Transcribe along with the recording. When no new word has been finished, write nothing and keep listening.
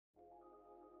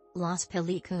Las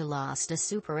películas de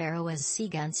superhéroes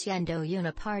siguen siendo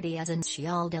una parte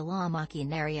esencial de la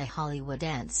maquinaria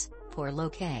hollywoodense, por lo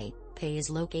que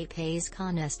pays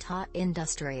con esta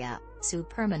industria, su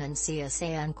permanencia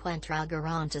se encuentra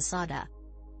garantizada.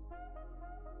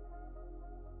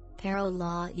 Pero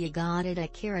la llegada de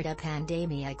cierta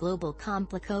pandemia global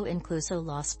complicó incluso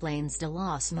los planes de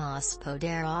los más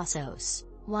poderosos,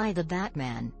 y the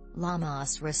Batman, la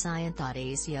más reciente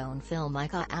adición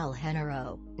fílmica al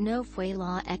género, no fue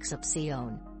la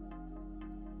excepción.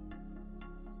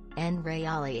 En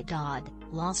realidad,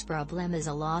 los problemas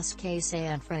a los que se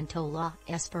enfrentó la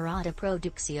esperada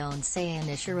producción se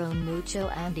iniciaron mucho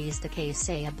antes de que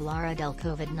se hablara del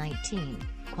COVID-19,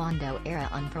 cuando era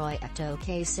un proyecto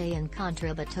que se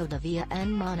encontraba todavía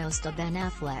en manos de Ben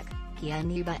Affleck,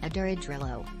 quien iba a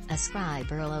dirigirlo,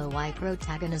 escribirlo y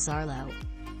protagonizarlo.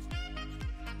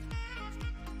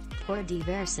 Por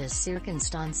diversas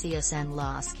circunstancias en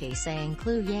las que se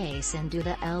incluye sin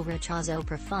duda el rechazo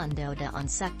profundo de un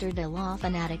sector de la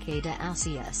fanaticada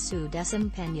hacia su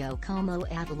desempeño como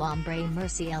el Hombre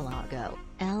Murciélago,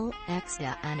 el ex de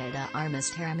Ana de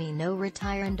Armas terminó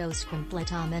retirándose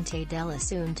completamente del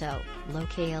asunto, lo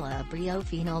que le abrió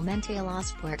finalmente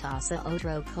las puertas a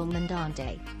otro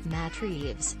comandante, Matt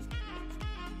Reeves.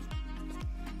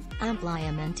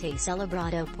 Ampliamente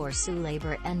celebrado por su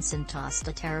labor en cintas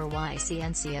de terror y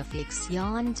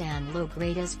ciencia-ficción tan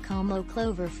logradas como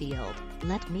Cloverfield,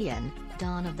 Let Me In,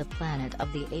 Dawn of the Planet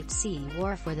of the Apes y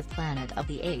War for the Planet of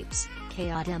the Apes,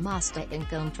 que además de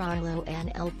encontrarlo en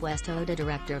el puesto de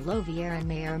director lo vieron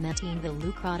mayormente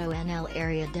involucrado en el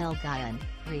área del guion.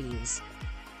 Reeves